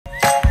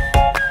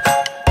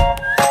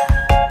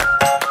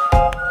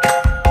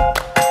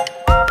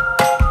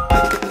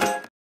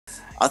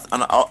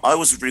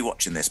was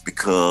rewatching this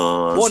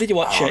because... What did you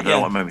watch it? No,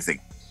 what made me think?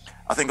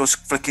 I think I was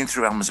flicking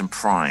through Amazon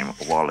Prime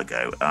a while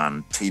ago,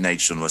 and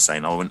teenage son was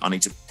saying, I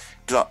need to...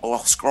 I'll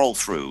scroll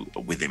through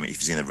with him if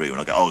he's in the room,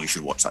 and I go, you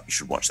should watch that, you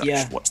should watch that, you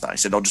should watch that. He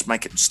said, I'll just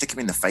stick him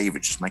in the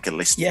favourites, just make a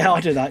list. Yeah, I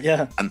do that,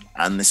 yeah.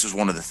 And this was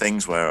one of the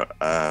things where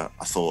I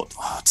thought,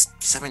 it's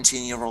a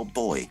 17-year-old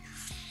boy.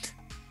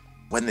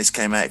 When this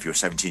came out, if you're a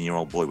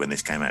 17-year-old boy, when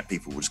this came out,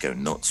 people would just go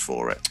nuts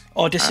for it.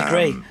 I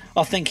disagree.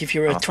 I think if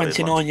you're a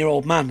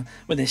 29-year-old man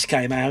when this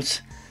came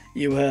out,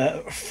 you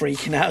were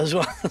freaking out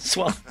as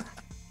well.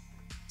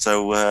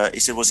 So he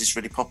said, was this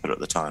really popular at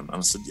the time? And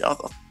I said, yeah,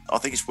 I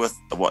think it's worth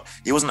what.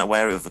 He wasn't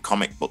aware of a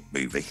comic book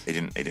movie. He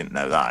didn't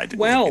know that. He'd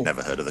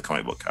never heard of the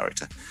comic book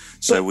character.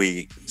 So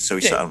we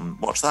sat and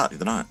watched that the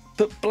other night.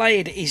 But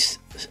Blade is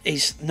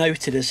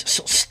noted as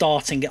sort of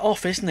starting it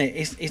off, isn't it?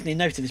 Isn't he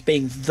noted as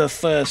being the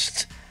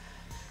first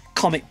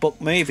comic book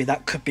movie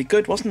that could be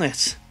good, wasn't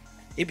it?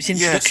 It was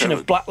introduction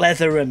of black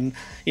leather, and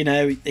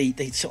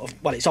the sort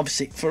of, well, it's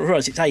obviously for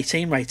us it's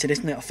 18 rated,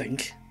 isn't it? I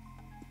think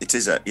it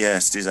is.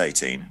 Yes, it is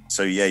 18.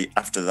 So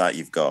after that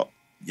you've got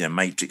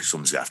Matrix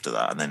comes after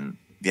that, and then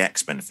the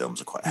X-Men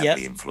films are quite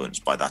heavily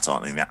influenced by that,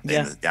 aren't they?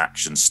 The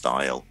action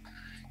style.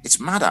 It's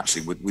mad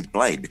actually with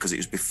Blade, because it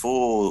was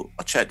before,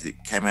 I checked, it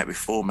came out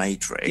before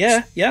Matrix.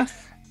 Yeah.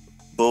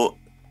 But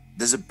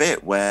there's a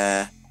bit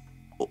where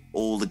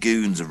all the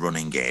goons are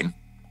running in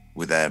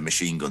with their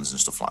machine guns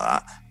and stuff like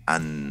that,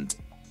 and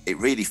it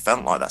really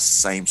felt like that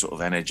same sort of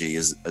energy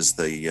as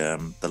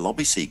the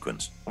lobby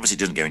sequence. Obviously, it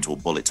doesn't go into all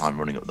bullet time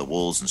running up the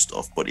walls and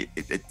stuff, but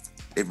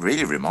it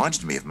really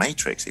reminded me of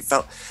Matrix. It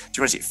felt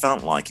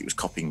like it was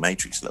copying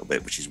Matrix a little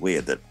bit, which is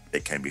weird that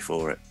it came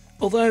before it.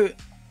 Although,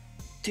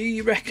 do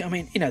you reckon? I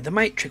mean, the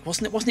Matrix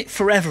wasn't it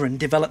forever in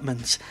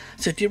development?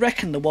 So do you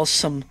reckon there was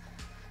some?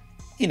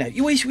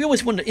 We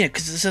always wonder,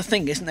 because there's a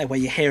thing, isn't there, where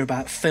you hear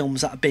about films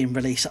that are being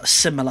released that are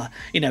similar.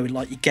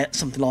 Like you get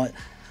something like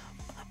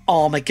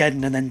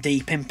Armageddon and then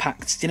Deep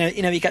Impact.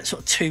 You get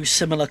sort of two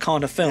similar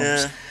kind of films.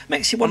 Yeah.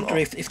 Makes you wonder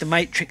if the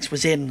Matrix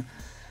was in,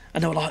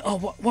 and they were like,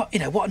 what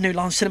a new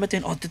line of cinema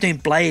doing? Oh, they're doing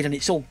Blade, and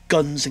it's all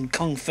guns and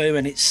kung fu,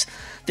 and it's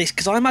this,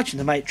 because I imagine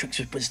the Matrix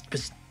was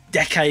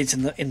decades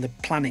in the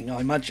planning. I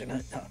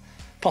imagine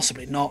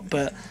possibly not,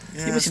 but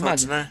you must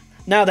imagine.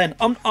 Now then,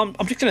 I'm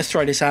just going to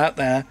throw this out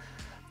there.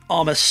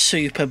 I'm a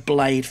super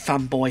Blade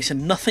fanboy, so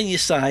nothing you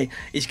say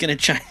is going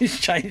to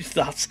change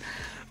that.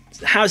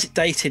 How's it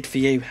dated for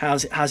you?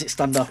 How's it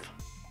stand up?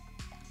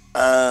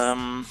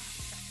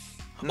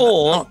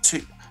 Not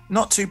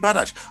too bad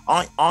actually.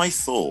 I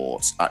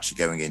thought, actually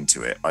going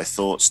into it, I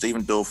thought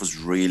Stephen Dorff was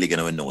really going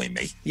to annoy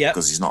me. Yeah.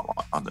 Because he's not.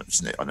 I never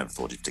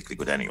thought he was particularly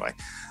good anyway,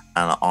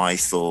 and I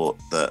thought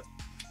that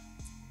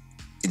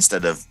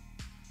instead of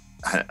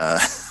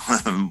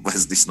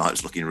Wesley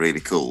Snipes looking really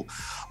cool,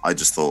 I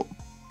just thought,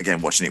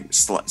 again, watching it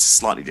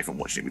slightly different,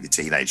 watching it with the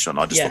teenage son,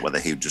 I just thought whether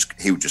he would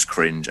just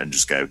cringe and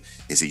just go,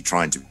 is he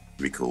trying to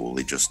be cool?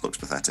 He just looks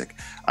pathetic.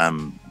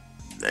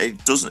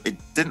 It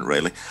didn't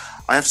really.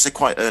 I have to say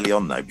quite early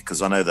on though,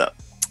 because I know that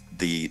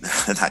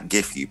that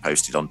GIF you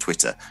posted on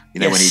Twitter,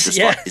 when he just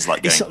is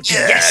like going, and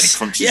he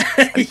crunches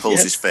and he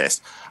pulls his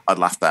fist. I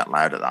laughed out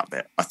loud at that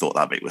bit. I thought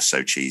that bit was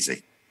so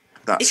cheesy.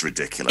 That's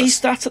ridiculous. Is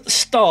that at the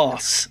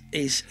start?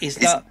 Is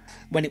that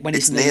when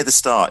it's near the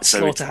start?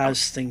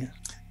 Slaughterhouse thing.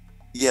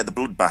 Yeah, the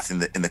bloodbath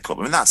in the club.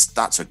 I mean,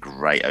 that's a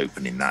great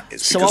opening. That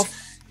is. So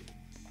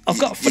I've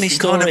got a funny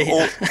story.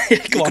 You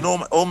can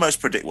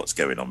almost predict what's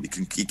going on.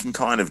 You can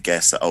kind of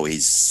guess that.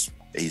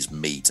 He's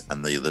meat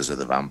and the others are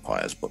the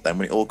vampires. But then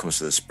when it all comes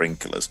to the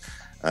sprinklers,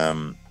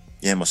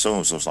 my son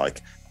was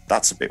like,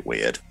 that's a bit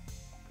weird.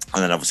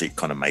 And then obviously it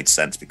kind of made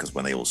sense, because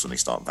when they all suddenly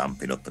start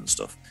vamping up and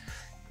stuff.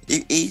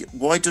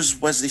 Why does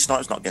Wesley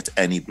Snipes not get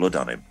any blood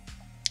on him?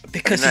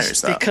 Because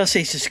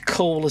he's as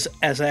cool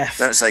as F.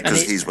 Don't say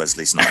because he's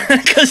Wesley Snipes.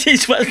 Because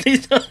he's Wesley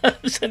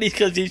Snipes and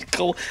because he's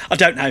cool. I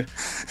don't know.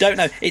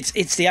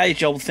 It's the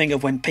age-old thing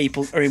of when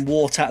people are in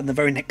water and the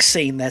very next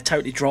scene they're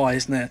totally dry,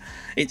 isn't it?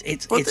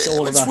 It's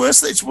all of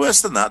that. It's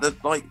worse than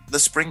that. Like the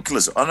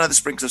sprinklers. I know the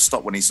sprinklers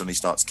stop when he suddenly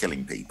starts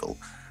killing people,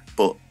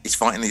 but he's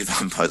fighting these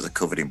vampires that are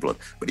covered in blood.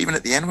 But even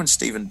at the end when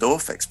Stephen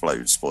Dorff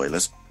explodes,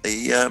 spoilers, not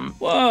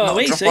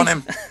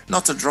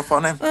a drop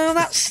on him. Oh,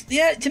 that's do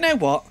you know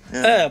what?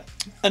 Yeah.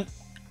 And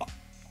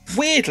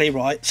weirdly,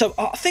 right. So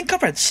I think I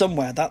read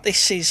somewhere that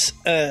this is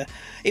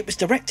it was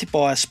directed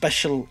by a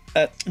special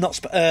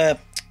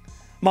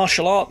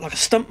martial art, like a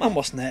stuntman,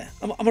 wasn't it?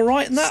 Am I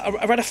right in that?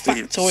 I read a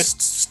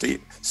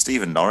factoid.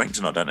 Stephen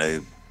Norrington. I don't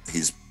know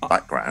his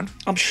background.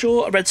 I'm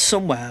sure I read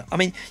somewhere. I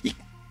mean,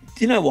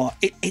 you know what?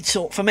 It's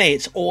all, for me.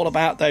 It's all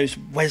about those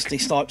Wesley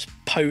Snipes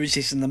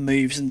poses and the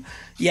moves. And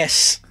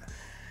yes,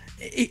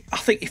 I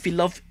think if you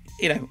love,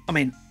 I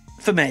mean,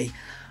 for me,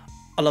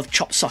 I love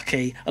chop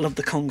socky. I love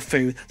the kung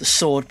fu, the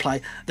sword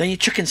play. Then you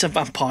chuck in some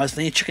vampires.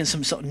 Then you chuck in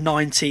some sort of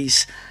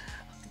 90s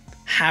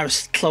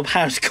club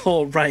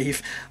housecore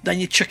rave. Then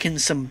you chuck in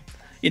some,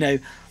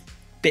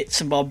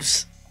 bits and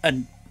bobs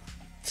and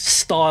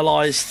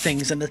stylized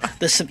things. And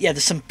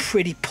there's some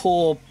pretty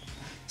poor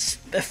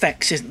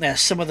effects, isn't there?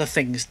 Some of the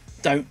things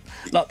don't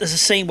like. There's a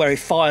scene where he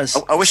fires.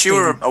 I wish you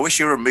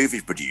were a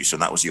movie producer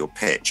and that was your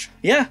pitch.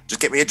 Yeah,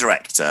 just get me a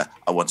director.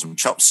 I want some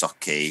chop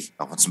socky.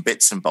 I want some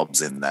bits and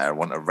bobs in there. I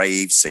want a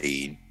rave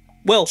scene.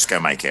 Well, just go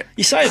make it.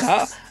 You say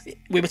that.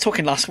 We were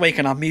talking last week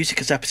in our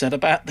musicals episode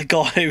about the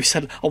guy who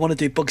said, "I want to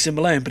do Bugsy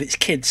Malone, but it's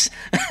kids."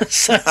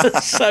 so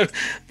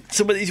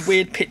some of these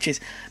weird pitches.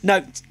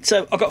 No,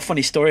 so I got a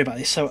funny story about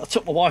this. So I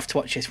took my wife to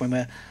watch this when we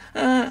were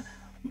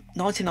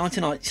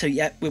 1999. So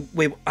yeah,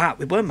 we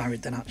were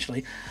married then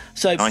actually.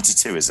 So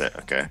 92 is it?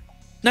 Okay.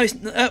 No, this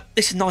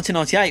is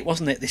 1998,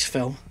 wasn't it? This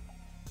film.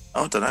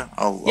 Oh, I don't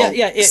know.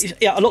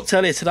 Yeah. I looked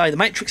earlier today. The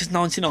Matrix is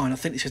 99. I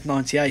think this was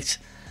 98.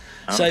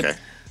 Oh, so. Okay.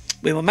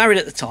 We were married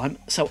at the time,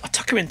 so I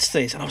took her into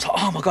this, and I was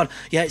like, "Oh my god,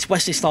 yeah, it's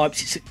Wesley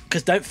Snipes."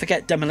 Because don't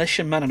forget,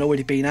 Demolition Man had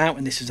already been out,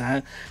 and this was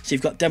out. So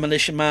you've got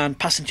Demolition Man,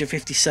 Passenger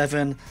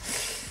 57.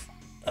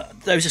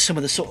 Those are some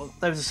of the sort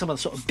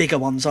of bigger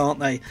ones,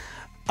 aren't they?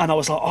 And I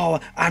was like, "Oh,"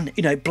 and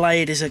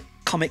Blade is a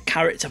comic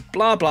character,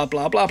 blah blah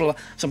blah blah blah.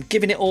 So I'm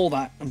giving it all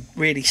that and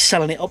really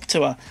selling it up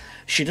to her.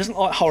 She doesn't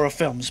like horror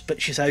films,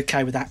 but she's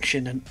okay with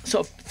action and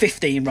sort of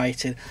 15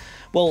 rated.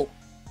 Well,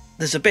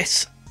 there's a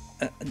bit.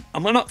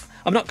 I'm not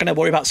going to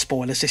worry about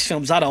spoilers. This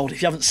film's that old.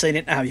 If you haven't seen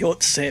it now, you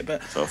ought to see it.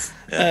 But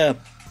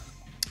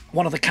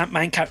one of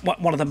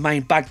the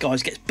main bad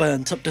guys gets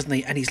burnt up, doesn't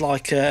he? And he's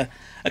like a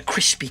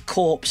crispy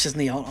corpse, isn't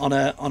he, on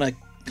a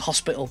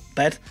hospital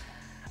bed?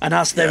 And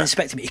as they're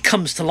inspecting him, he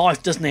comes to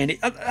life, doesn't he?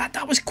 And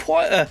that was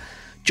quite a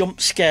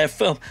jump scare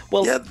film.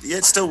 Well,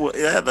 it's still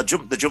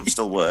the jump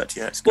still worked.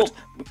 Yeah, it's good.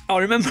 Well, I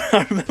remember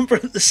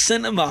at the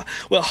cinema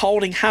we're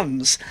holding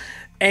hands.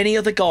 Any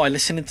other guy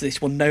listening to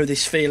this will know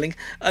this feeling,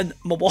 and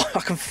my wife, I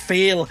can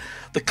feel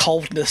the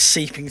coldness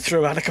seeping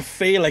through, and I can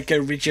feel her go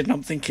rigid. And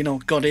I'm thinking, "Oh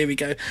God, here we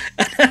go."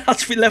 And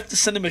as we left the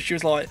cinema, she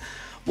was like,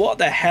 "What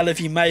the hell have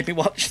you made me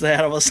watch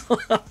there?" I was like,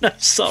 "Oh, no,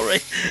 sorry,"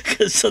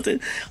 because I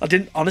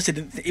honestly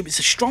didn't think it was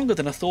stronger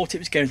than I thought it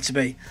was going to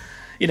be.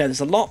 There's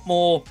a lot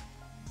more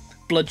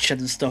bloodshed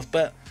and stuff,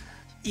 but.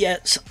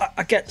 Yes,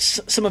 I get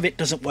some of it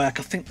doesn't work.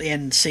 I think the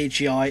end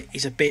CGI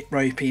is a bit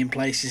ropey in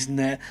places in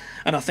there,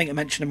 and I think I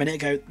mentioned a minute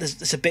ago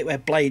there's a bit where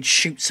Blade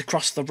shoots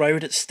across the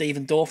road at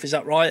Stephen Dorff. Is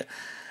that right?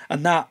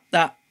 And that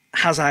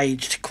has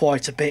aged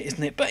quite a bit,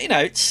 isn't it? But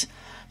it's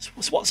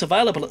what's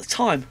available at the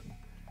time.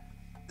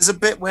 There's a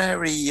bit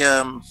where he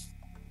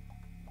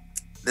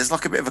there's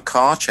like a bit of a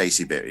car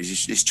chasey bit.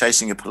 He's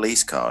chasing a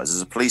police car. There's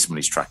a policeman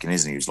he's tracking,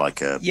 isn't he? He's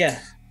like a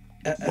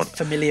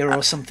familiar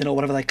or something or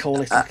whatever they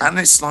call it. And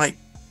it's like.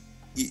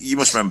 You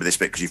must remember this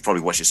bit because you've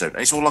probably watched it. So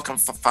it's all like on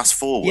fast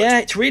forward. Yeah,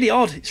 it's really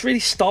odd. It's really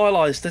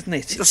stylised, isn't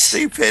it? It's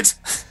stupid.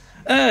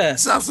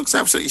 It looks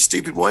absolutely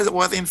stupid. Why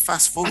are they in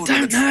fast forward?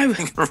 I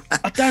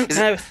don't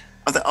know.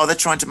 Are they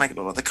trying to make it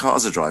look like the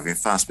cars are driving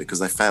fast because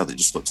they failed? It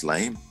just looks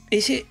lame.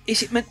 Is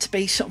it meant to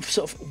be some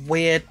sort of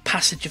weird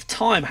passage of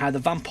time? How the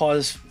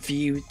vampires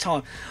view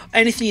time?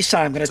 Anything you say,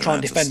 I'm going to try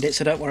and defend it.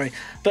 So don't worry.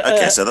 But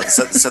okay, so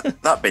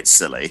that bit's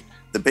silly.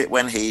 The bit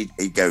when he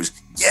goes,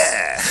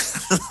 yeah,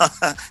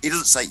 he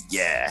doesn't say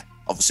yeah.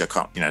 Obviously, I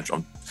can't.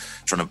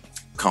 I'm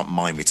can't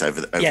mime it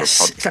over a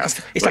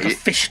podcast. It's like a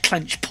fish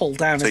clench pull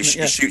down. So he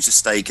shoots a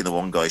stake in the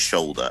one guy's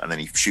shoulder, and then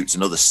he shoots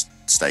another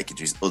stake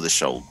into his other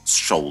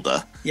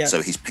shoulder. Yeah.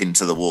 So he's pinned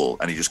to the wall,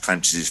 and he just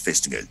clenches his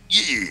fist and goes,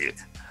 yeah.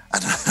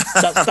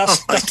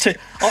 That's too.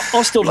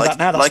 I'll still do that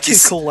now. That's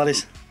too cool. That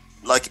is.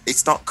 Like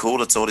it's not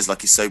cool at all. It's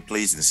like he's so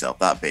pleased with himself.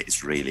 That bit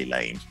is really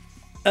lame.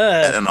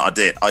 And I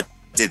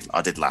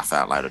did laugh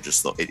out loud. I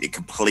just thought it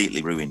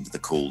completely ruined the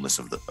coolness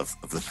of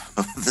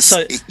the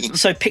scene.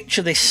 So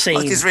picture this scene.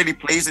 Like he's really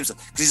pleased with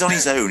himself because he's on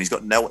his own. He's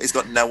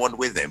got no one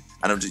with him,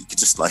 and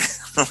just like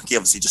he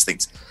obviously just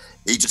thinks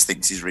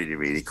he's really,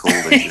 really cool.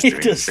 And he's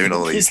just doing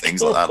all these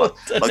things cool, like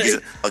that.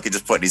 Like he's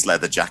just putting his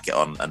leather jacket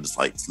on and just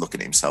like looking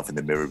at himself in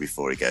the mirror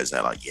before he goes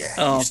there. Like, yeah.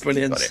 Oh,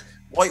 brilliant. Got it.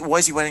 Why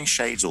is he wearing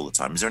shades all the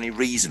time? Is there any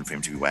reason for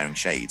him to be wearing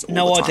shades all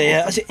no the time?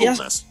 No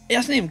idea. He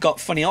hasn't even got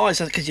funny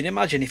eyes, because you'd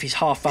imagine if he's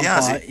half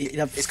vampire... He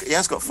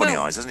has got funny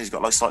eyes, hasn't he? He's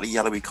got like slightly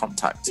yellowy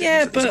contacts.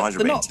 Yeah, but they're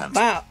really not intense.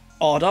 That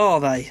odd, are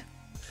they?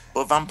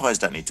 Well, vampires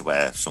don't need to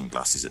wear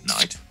sunglasses at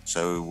night,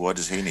 so why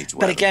does he need to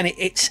wear them? But again,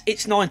 it's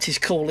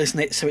 90s cool, isn't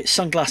it? So it's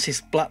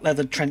sunglasses, black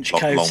leather trench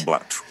coat. Long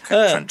black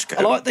trench coat,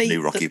 I like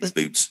new Rocky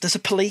boots. There's a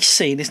police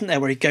scene, isn't there,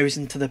 where he goes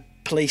into the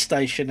police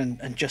station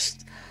and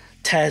just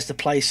tears the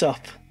place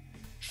up.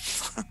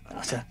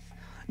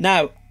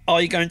 Now,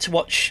 are you going to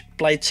watch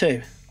Blade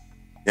 2?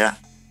 Yeah.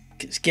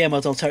 It's Guillermo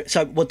del Toro.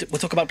 So we'll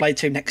talk about Blade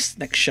 2 next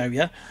show,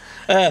 yeah?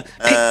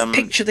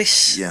 Picture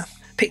this. Yeah.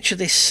 Picture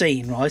this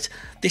scene, right?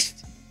 This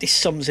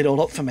sums it all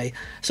up for me.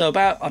 So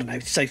about, I don't know,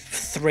 say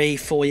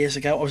 3-4 years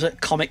ago, I was at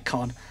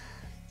Comic-Con.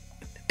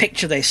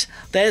 Picture this.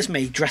 There's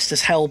me dressed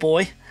as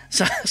Hellboy.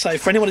 So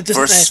for anyone who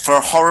doesn't know... For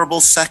a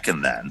horrible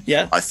second then,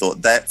 yeah. I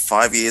thought that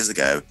 5 years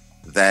ago,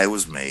 there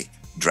was me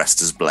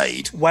dressed as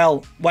Blade.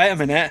 Well, wait a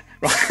minute.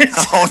 Right.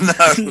 Oh,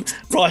 no.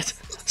 Right.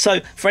 So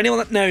for anyone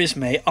that knows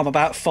me, I'm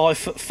about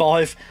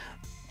 5'5",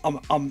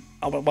 Well,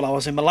 I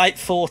was in my late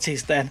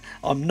 40s then.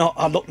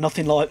 I look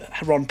nothing like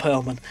Ron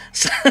Perlman.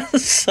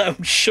 So I'm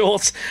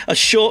a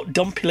short,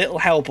 dumpy little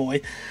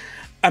Hellboy.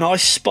 And I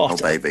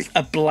spot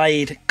a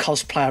Blade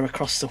cosplayer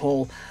across the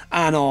hall,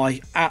 and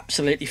I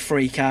absolutely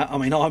freak out. I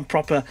mean, I'm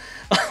proper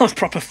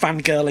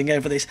fangirling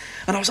over this.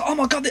 And I was like, oh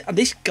my God, and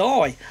this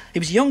guy, he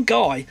was a young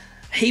guy,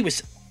 he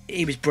was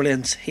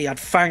brilliant. He had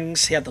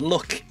fangs, he had the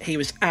look, he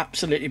was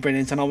absolutely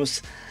brilliant. And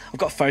I've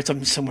got a photo of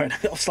him somewhere, and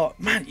I was like,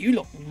 man, you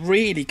look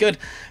really good.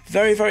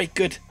 Very, very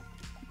good.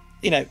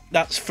 You know,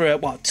 that's for a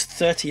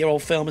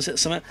 30-year-old film, is it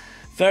something?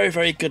 Very,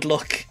 very good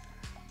look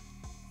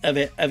of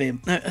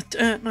him. No,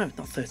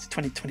 not 30,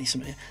 20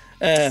 something.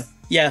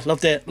 Yeah,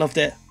 loved it.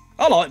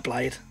 I like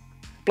Blade.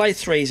 Blade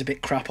 3 is a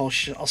bit crap, I'll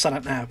say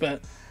that now,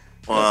 but...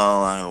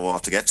 Well, we'll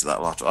have to get to that.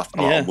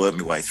 I'll work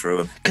my way through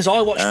them. Because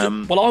I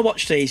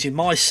watched these with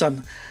my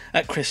son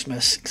at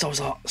Christmas, because I was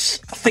like,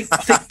 I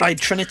think Blade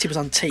Trinity was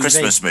on TV.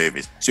 Christmas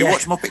movies. So you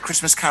watch Muppet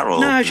Christmas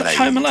Carol? No,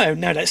 Home Alone.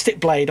 No, let's stick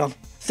Blade on.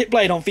 Stick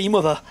Blade on for your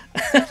mother.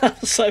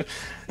 So,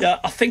 yeah,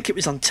 I think it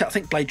was on. I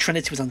think Blade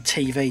Trinity was on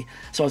TV.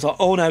 So I was like,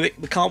 oh no,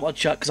 we can't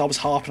watch that, because I was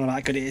harping on how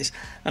good it is.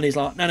 And he's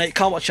like, no, you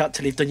can't watch that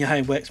till you've done your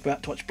homework. So we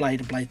have to watch Blade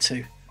and Blade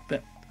 2.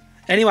 But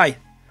anyway,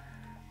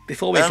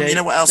 before we do, you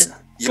know what else?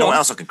 You know what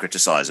else I can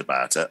criticise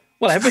about it?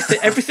 Well,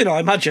 everything I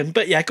imagine.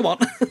 But yeah, come on.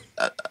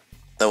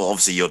 Though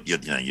obviously you're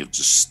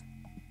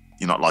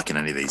not liking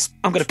any of these.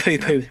 I'm going to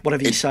poo-poo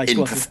whatever you say.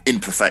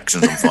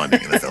 Imperfections I'm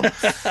finding in the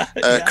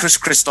film. Chris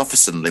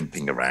Christopherson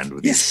limping around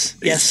with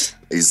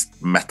his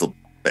metal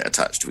bit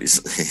attached to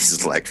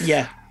his leg.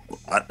 Yeah.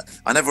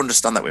 I never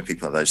understand that when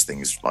people have those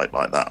things like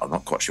that. I'm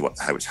not quite sure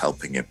how it's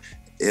helping him.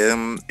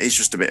 It's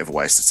just a bit of a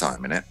waste of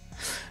time, isn't it?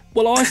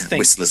 Well, I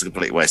think Whistler's a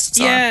complete waste of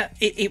time. Yeah,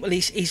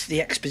 he's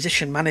the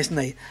exposition man, isn't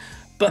he?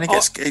 But he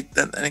gets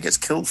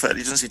killed for it.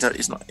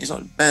 He's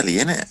not barely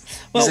in it.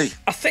 Well, is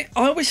he?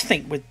 I always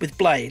think with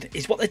Blade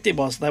is what they did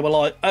was they were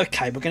like,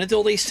 okay, we're going to do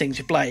all these things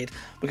with Blade.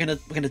 We're going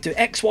to do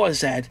X, Y,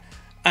 Z,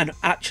 and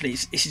actually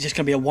this is just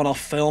going to be a one-off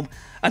film.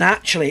 And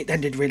actually, it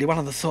ended really well.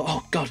 And they thought,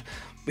 oh God,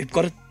 we've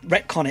got to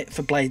retcon it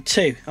for Blade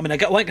 2. I mean,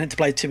 I won't go into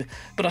Blade 2,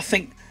 but I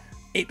think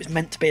it was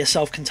meant to be a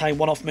self-contained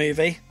one-off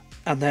movie,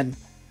 and then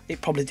it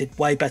probably did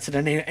way better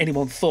than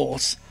anyone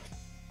thought.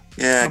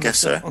 Yeah, I guess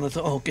so. And I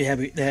thought, oh yeah,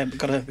 we've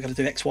got to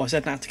do X, Y,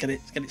 Z now to get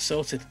it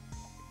sorted.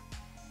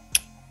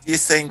 Do you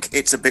think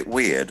it's a bit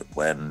weird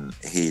when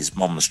his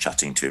mom's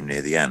chatting to him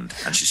near the end,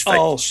 and she's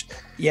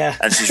yeah,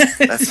 and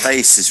her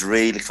face is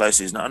really close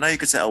to his. I know you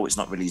could say, oh, it's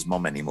not really his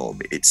mom anymore,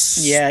 but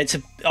it's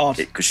odd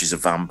because she's a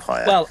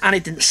vampire. Well, and he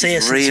didn't see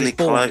her really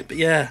close, but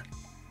yeah.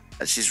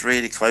 And she's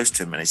really close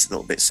to him, and it's a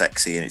little bit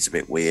sexy, and it's a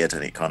bit weird,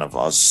 and it kind of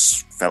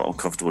felt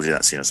uncomfortable in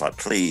that scene. I was like,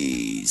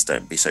 please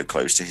don't be so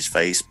close to his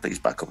face. Please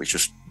back up. It's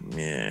just,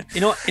 yeah.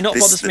 You know what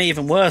bothers me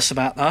even worse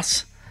about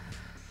that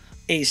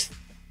is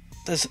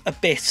there's a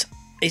bit,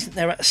 isn't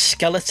there a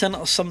skeleton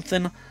or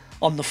something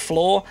on the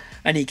floor,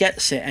 and he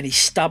gets it and he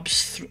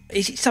stabs through.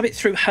 Is he stab it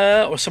through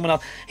her or someone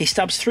else? He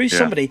stabs through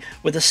somebody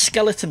with a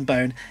skeleton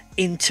bone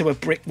into a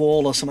brick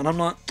wall or something. I'm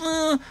like,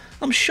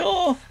 I'm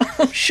sure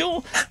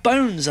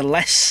bones are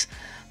less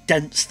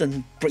dense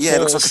than brick walls. Yeah, it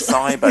looks like a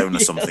thigh bone or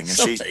something. And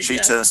she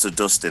turns to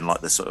dust in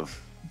like the sort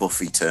of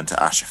Buffy turn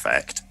to ash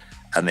effect.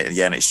 And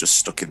it's just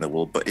stuck in the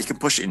wall. But he can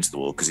push it into the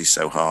wall because he's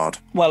so hard.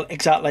 Well,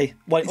 exactly.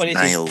 When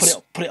nails.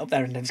 Put it up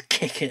there and then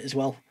kick it as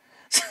well.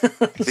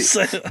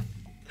 So,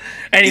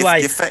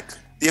 anyway,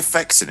 the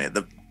effects in it.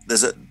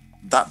 There's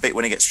that bit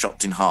when he gets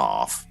chopped in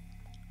half.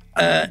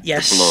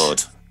 Yes. The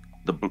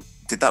blood.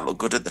 Did that look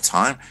good at the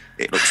time?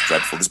 It looks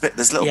dreadful.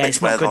 There's little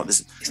bits where like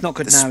it's not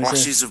good there's now.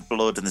 Splashes of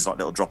blood, and there's like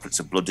little droplets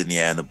of blood in the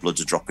air, and the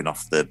bloods are dropping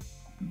off the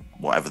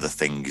whatever the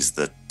thing is,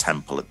 the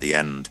temple at the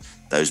end.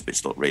 Those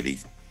bits look really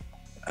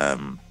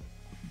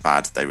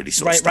bad. They really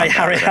sort of stand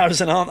out. Ray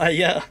Harryhausen, aren't they?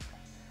 Yeah.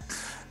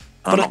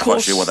 I'm not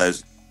quite sure what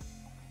those.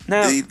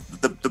 No.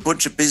 The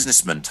bunch of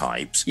businessmen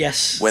types.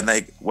 Yes. When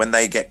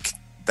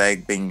they're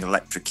being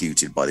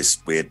electrocuted by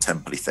this weird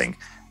temple-y thing,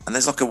 and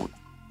there's like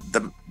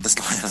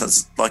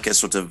a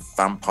sort of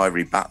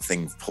vampire-y bat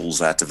thing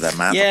pulls out of their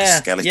mouth, like a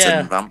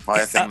skeleton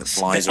vampire thing that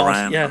flies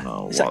around.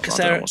 Yeah. Is that because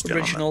they're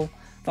original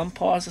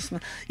vampires or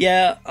something?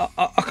 Yeah,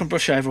 I can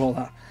brush over all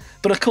that.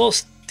 But of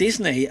course,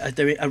 Disney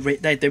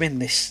they're doing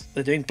this.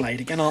 They're doing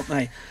Blade again, aren't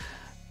they?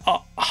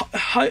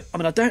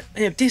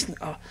 Disney.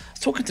 I was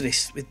talking to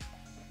this with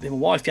my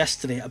wife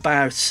yesterday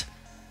about.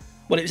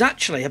 Well, it was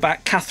actually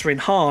about Catherine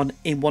Hahn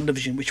in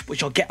WandaVision,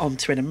 which I'll get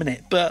onto in a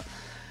minute. But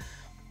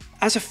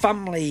as a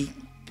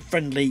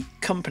family-friendly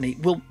company,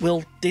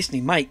 will Disney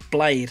make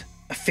Blade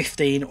a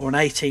 15 or an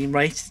 18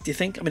 rated? Do you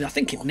think? I mean, I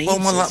think it needs. Well,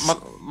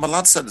 my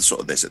lad said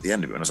sort of this at the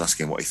end of it when I was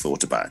asking what he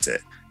thought about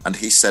it, and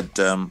he said,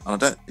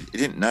 he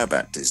didn't know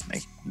about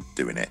Disney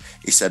doing it.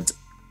 He said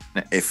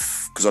he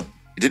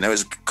didn't know it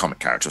was a comic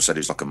character. I said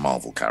he was like a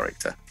Marvel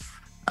character,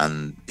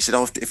 and he said,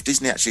 if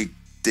Disney actually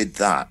did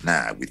that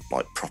now with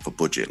like proper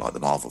budget like the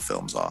Marvel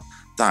films are,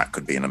 that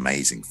could be an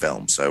amazing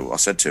film. So I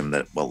said to him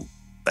that, well,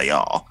 they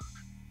are,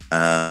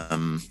 but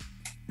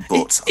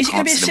is it going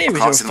to be a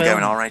series or a film?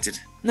 Going R-rated.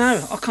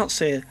 No, I can't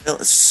see it.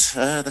 They've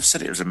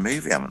said it was a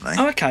movie, haven't they?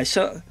 Oh, okay.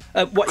 So,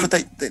 what? Could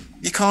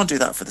you can't do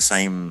that for the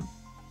same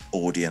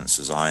audience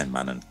as Iron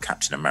Man and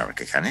Captain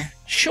America, can you?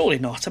 Surely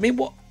not. I mean,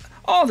 what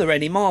are there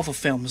any Marvel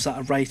films that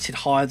are rated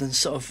higher than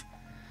sort of?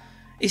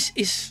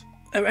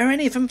 Are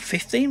any of them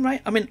 15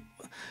 rate? I mean,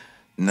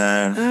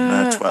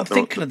 no, 12. I'm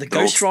thinking of the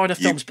Ghost Rider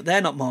films, but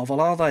they're not Marvel,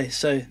 are they?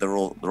 So they're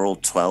all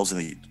 12s in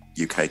the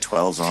UK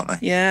 12s, aren't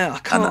they? Yeah, I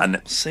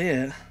can't see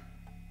it.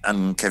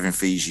 And Kevin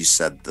Feige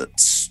said that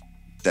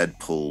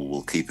Deadpool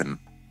will keep an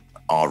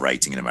R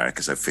rating in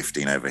America, so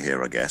 15 over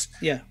here, I guess.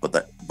 Yeah.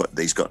 But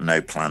he's got no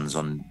plans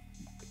on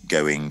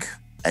going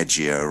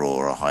edgier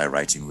or a higher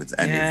rating with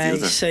any of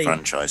the other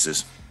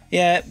franchises.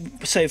 Yeah,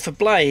 so for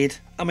Blade,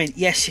 I mean,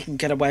 yes, you can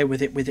get away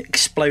with it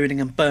exploding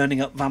and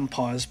burning up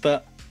vampires,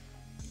 but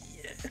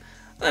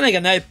then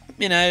again,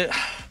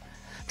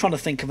 trying to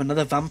think of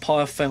another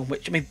vampire film,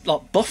 which, I mean,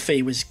 like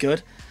Buffy was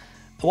good.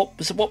 What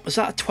was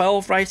that, a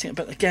 12 rating?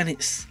 But again,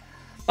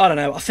 I don't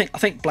know. I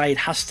think Blade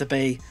has to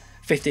be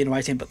 15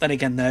 rating, but then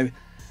again, though,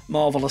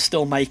 Marvel are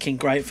still making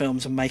great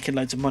films and making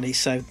loads of money,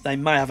 so they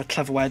may have a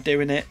clever way of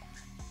doing it.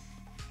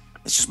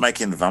 It's just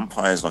making the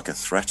vampires like a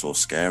threat or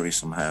scary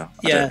somehow.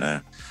 I don't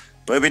know.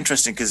 But it'd be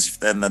interesting because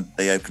then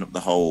they open up the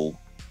whole.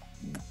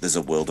 There's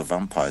a world of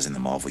vampires in the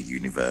Marvel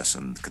universe,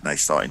 and they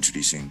start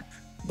introducing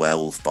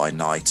werewolf by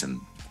night and.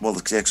 Well,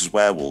 because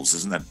werewolves,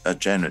 isn't that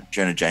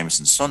Jonah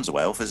Jameson's son's a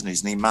werewolf, isn't he?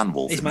 Isn't he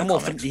man-wolf? He's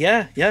man-wolf,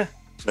 yeah.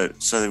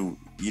 So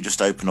you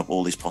just open up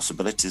all these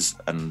possibilities,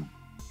 and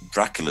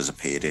Dracula's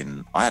appeared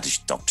in. I had a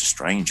Doctor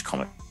Strange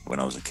comic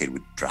when I was a kid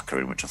with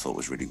Dracula in, which I thought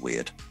was really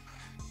weird.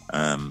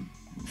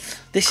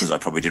 Because I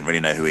probably didn't really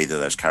know who either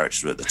of those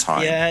characters were at the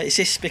time. Yeah, it's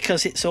just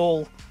because it's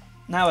all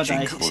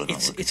nowadays.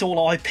 It's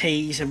all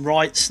IPs and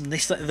rights and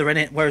this that they're in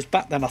it. Whereas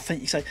back then, I think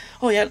you say,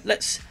 "Oh yeah,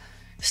 let's."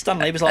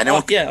 Stanley was like,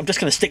 I'm just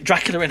going to stick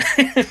Dracula in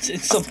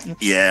something.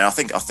 Yeah, I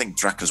think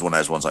Dracula's one of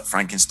those ones like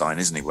Frankenstein,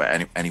 isn't he?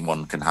 Where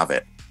anyone can have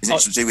it. Isn't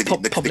it to do with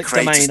the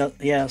creators?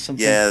 Domain,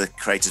 something. Yeah, the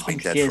creator's been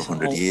dead for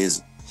 100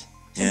 years.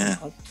 Yeah.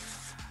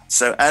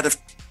 So out of...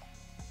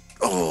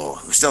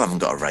 we still haven't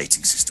got a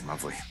rating system,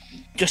 have we?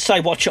 Just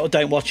say watch it or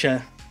don't watch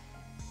it.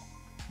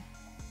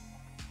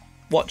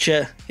 Watch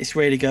it. It's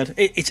really good.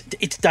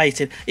 It's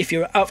dated. If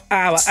you're of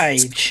our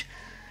age...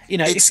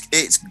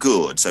 it's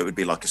good, so it would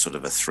be like a sort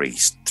of a three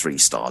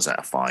stars out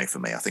of 5 for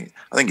me. I think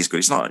it's good.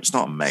 It's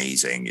not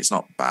amazing. It's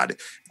not bad.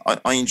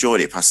 I enjoyed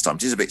it past time.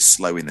 It is a bit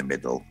slow in the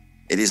middle.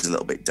 It is a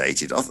little bit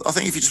dated. I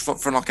think if you just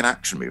for like an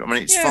action movie, I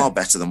mean, it's far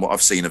better than what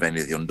I've seen of any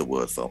of the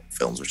Underworld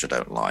films, which I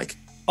don't like.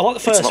 I like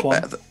the first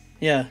one.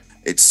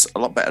 It's a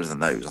lot better than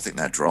those. I think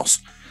they're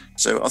dross.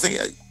 So I think,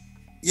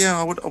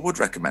 I would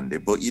recommend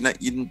it. But you know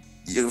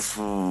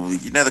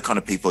the kind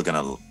of people are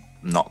going to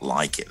not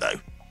like it though.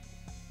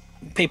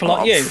 People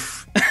like you.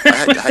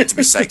 I hate to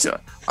be sexist.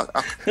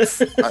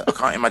 I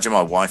can't imagine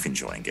my wife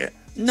enjoying it.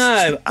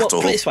 No, put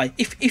it this way: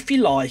 if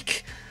you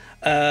like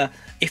The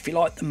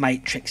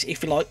Matrix,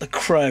 if you like The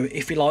Crow,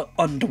 if you like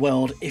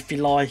Underworld, if you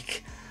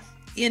like,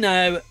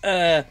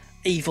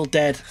 Evil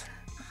Dead,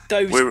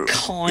 those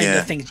kind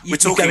of things. We're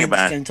talking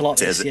about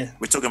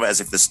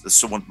as if there's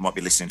someone might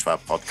be listening to our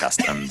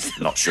podcast and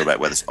not sure about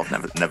whether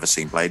I've never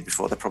seen Blade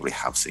before. They probably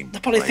have seen.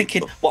 They're probably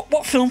thinking,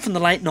 what film from the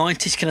late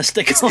 90s can I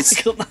stick on?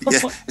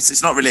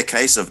 It's not really a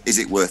case of is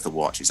it worth a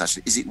watch. It's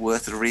actually, is it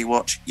worth a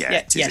rewatch?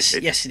 Yes,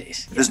 it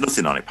is. There's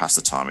nothing on it past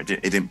the time. It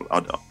didn't.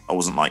 I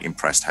wasn't like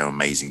impressed how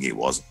amazing it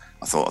was.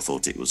 I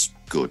thought it was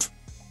good.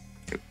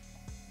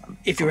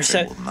 If you're a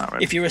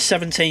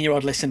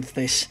 17-year-old listening to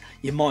this,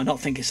 you might not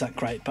think it's that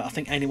great, but I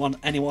think anyone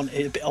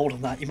a bit older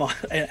than that, you might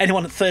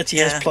anyone at 30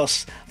 years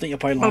plus, I think you'll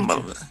probably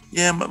like it.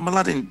 Yeah, my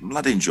lad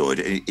enjoyed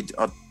it.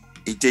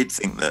 He did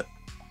think that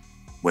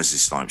Wesley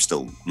Snipes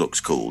still looks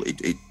cool.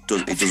 It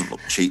doesn't look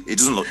cheap. It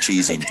doesn't look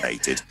cheesy and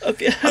dated. I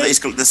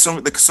think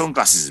the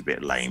sunglasses is a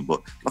bit lame,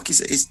 but like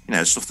he's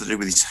stuff to do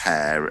with his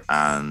hair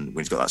and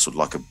when he's got that sort of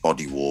like a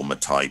body warmer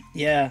type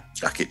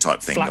jacket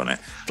type thing on it,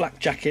 black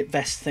jacket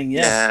vest thing.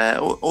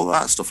 All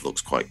that stuff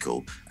looks quite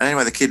cool. And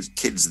anyway, the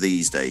kids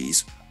these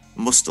days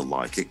must still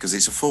like it because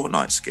it's a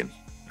Fortnite skin.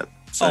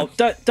 So,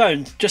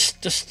 don't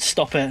just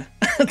stop it.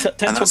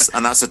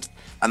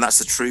 And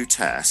that's a true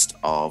test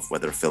of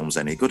whether a film's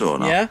any good or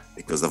not. Yeah.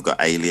 Because they've got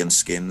alien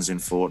skins in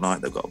Fortnite,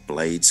 they've got a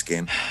Blade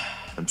skin.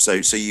 And so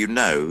you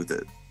know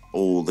that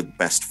all the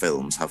best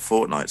films have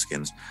Fortnite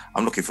skins.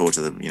 I'm looking forward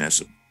to them,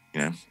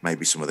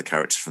 maybe some of the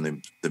characters from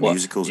the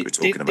musicals that we're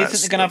talking about. Do you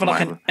think they're going to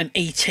have like an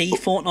E.T.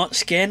 Fortnite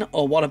skin?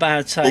 Or what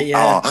about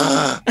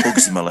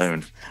Bugsy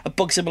Malone. A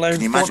Bugsy Malone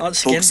Fortnite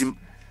skin?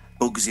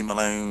 Bugsy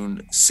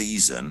Malone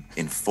season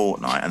in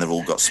Fortnite and they've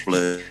all got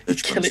splurge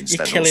guns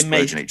instead of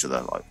splurging each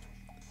other like.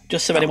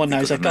 Just so anyone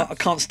knows, I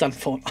can't stand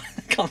Fortnite.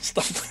 I can't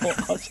stand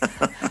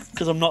Fortnite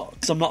because I'm not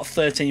a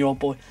 13-year-old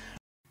boy.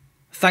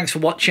 Thanks for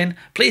watching.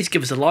 Please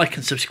give us a like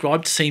and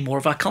subscribe to see more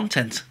of our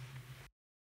content.